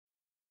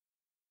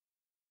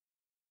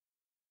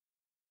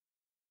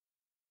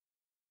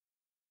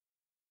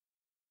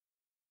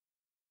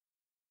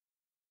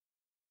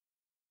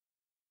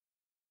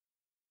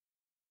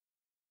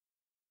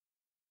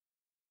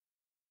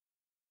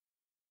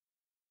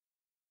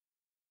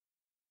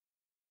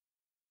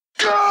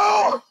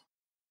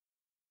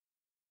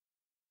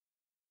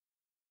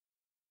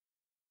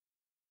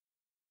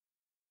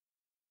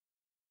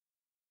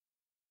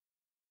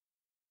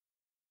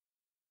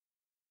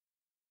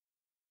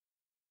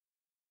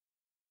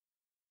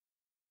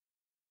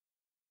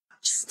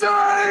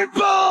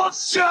Stapled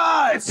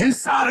shut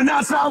inside and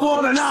outside,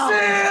 one and out,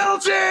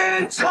 sealed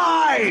in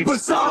tight,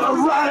 but sort of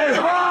right at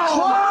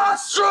home.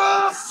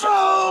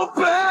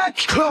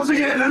 Claustrophobic, closing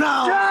in and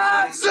out,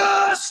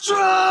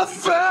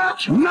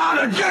 catastrophic,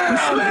 not again.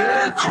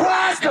 Split,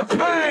 crack a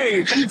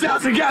pain, down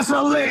to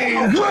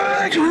gasoline,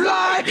 wake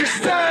like a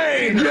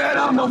stain. Yet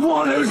I'm the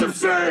one who's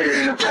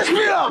obscene. Catch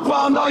me up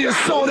on all your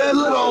sordid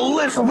little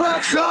lists of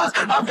actions.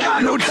 I've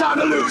got no time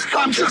to lose,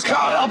 I'm just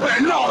caught up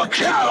in all the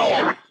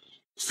cattle.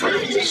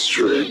 Through the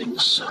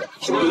strings,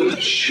 through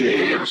the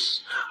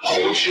shapes,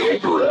 hold your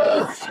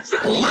breath.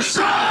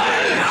 Listen!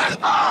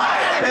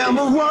 I am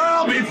a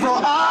world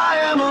before I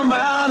am a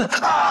man.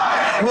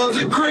 I was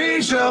a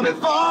creature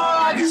before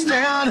I could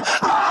stand.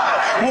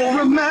 I will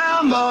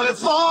remember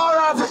before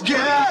I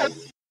forget.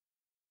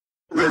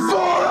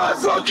 Before I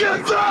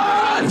forget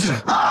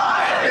that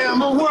I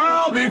am a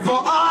world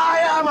before I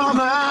am a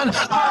man.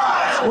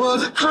 I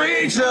was a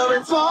creature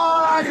before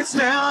I could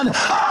stand.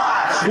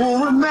 I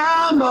will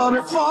remember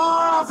before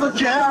I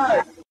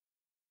forget.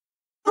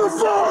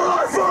 Before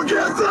I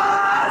forget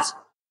that.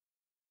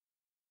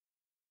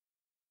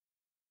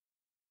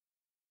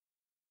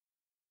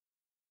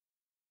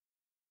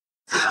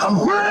 I'm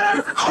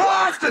weak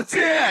like the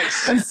ditch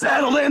and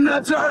settled in the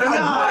dirt, and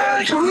I'm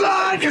weak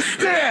like a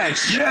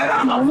stitch. Yet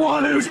I'm the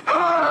one who's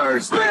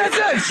urged. Pay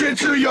attention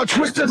to your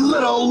twisted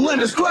little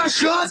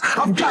indiscretions.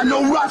 I've got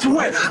no right to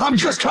win, I'm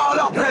just caught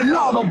up in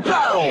all the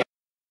battle.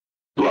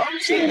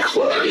 Locked in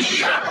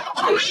close,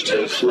 pushed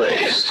in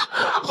place,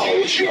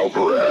 hold your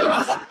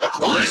breath.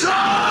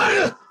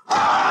 Listen!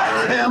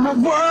 I am a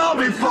world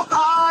before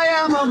I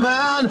am a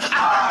man.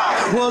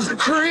 I was a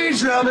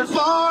creature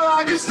before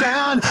I could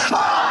stand.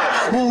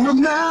 I will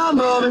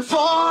remember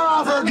before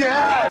I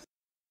forget.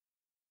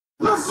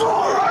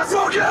 Before I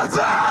forget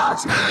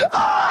that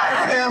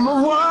I am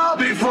a world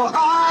before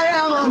I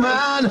am a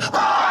man.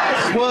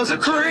 I was a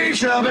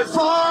creature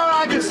before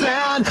I could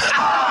stand.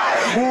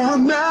 I will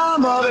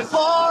remember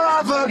before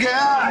I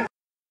forget.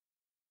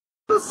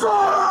 Before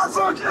I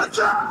forget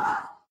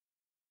that.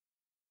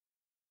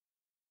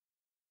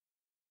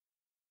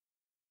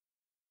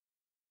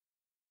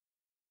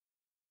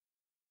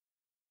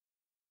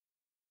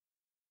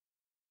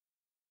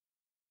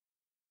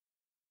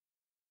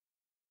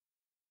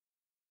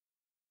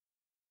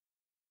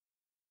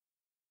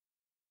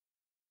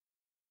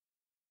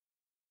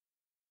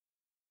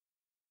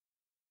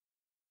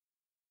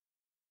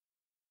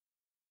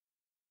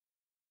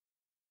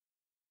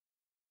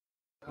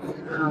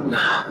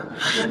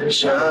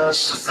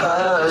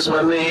 Justifies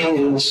my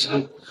means.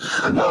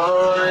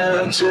 All I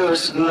have to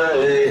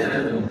display,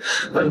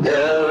 but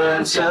never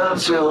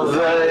attempt to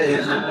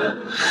evade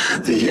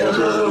the end of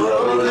the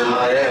road in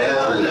my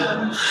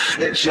hand.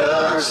 It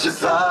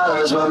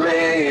justifies my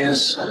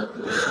means.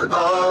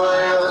 All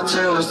I have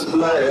to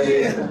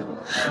display,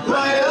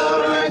 my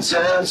ever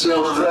attempt to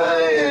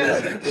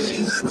evade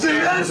the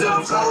end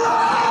of the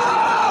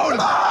road.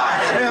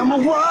 I am a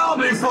world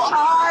before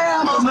I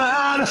am a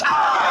man.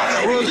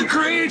 I was a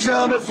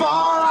creature before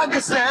I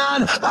could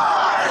stand.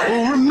 I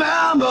will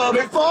remember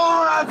before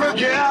I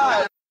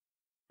forget.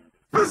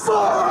 Before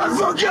I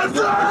forget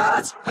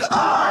that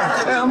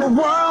I am a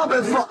world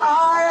before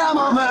I am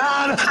a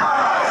man.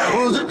 I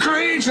was a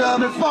creature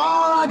before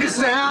I could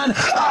stand.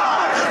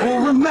 I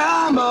will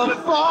remember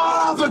before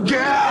I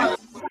forget.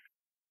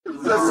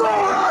 Before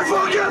I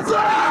forget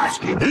that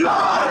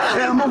I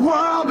am a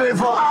world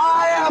before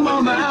I am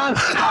a man.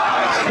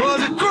 I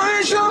was a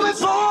creature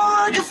before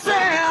I could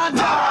stand.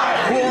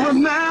 I will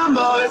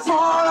remember before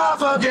I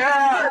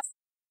forget.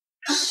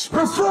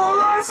 Before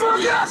I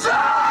forget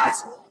that.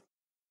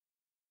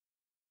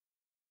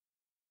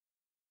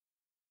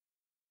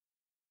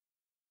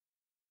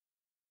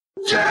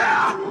 Yeah!